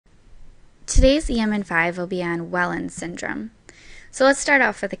Today's EM5 will be on Wellens Syndrome. So let's start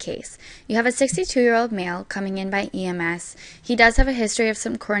off with the case. You have a 62-year-old male coming in by EMS. He does have a history of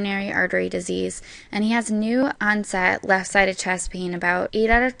some coronary artery disease, and he has new onset left-sided chest pain, about 8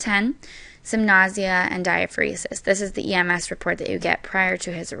 out of 10, some nausea, and diaphoresis. This is the EMS report that you get prior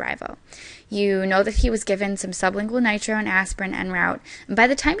to his arrival. You know that he was given some sublingual nitro and aspirin en route, and by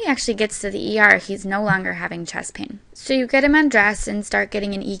the time he actually gets to the ER, he's no longer having chest pain. So you get him undressed and start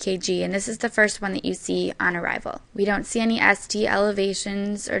getting an EKG, and this is the first one that you see on arrival. We don't see any ST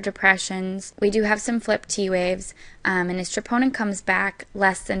elevations or depressions. We do have some flip T waves, and his troponin comes back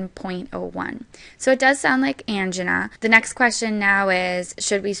less than 0.01. So it does sound like angina. The next question now is,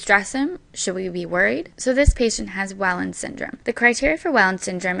 should we stress him? Should we be worried? So this patient has Wellens syndrome. The criteria for Wellens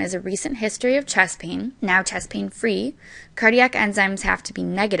syndrome is a recent history of chest pain, now chest pain free. Cardiac enzymes have to be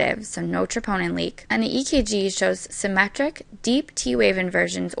negative, so no troponin leak. And the EKG shows symmetric, deep T-wave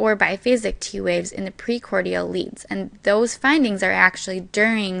inversions or biphasic T-waves in the precordial leads. And those findings are actually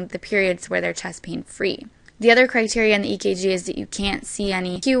during the periods where they're chest pain free. The other criteria in the EKG is that you can't see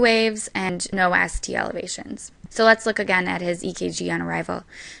any Q waves and no ST elevations. So let's look again at his EKG on arrival.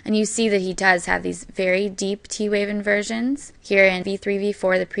 And you see that he does have these very deep T-wave inversions here in V3,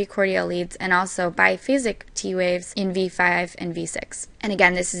 V4, the precordial leads, and also biphasic T-waves in V5 and V6. And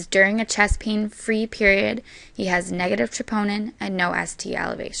again, this is during a chest pain-free period. He has negative troponin and no ST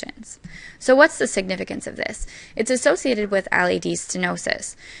elevations. So what's the significance of this? It's associated with LAD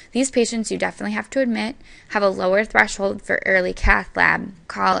stenosis. These patients, you definitely have to admit, have a lower threshold for early cath lab.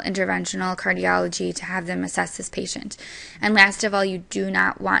 Call interventional cardiology to have them assess this patient. And last of all, you do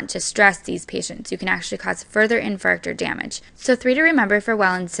not want to stress these patients. You can actually cause further infarct or damage. So 3 to remember for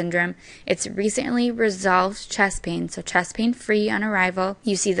Wellens syndrome, it's recently resolved chest pain, so chest pain free on arrival.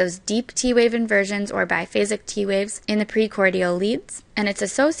 You see those deep T-wave inversions or biphasic T-waves in the precordial leads, and it's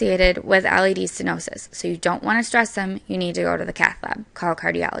associated with LAD stenosis. So you don't want to stress them. You need to go to the cath lab. Call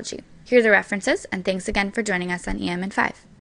cardiology. Here are the references, and thanks again for joining us on EM in 5.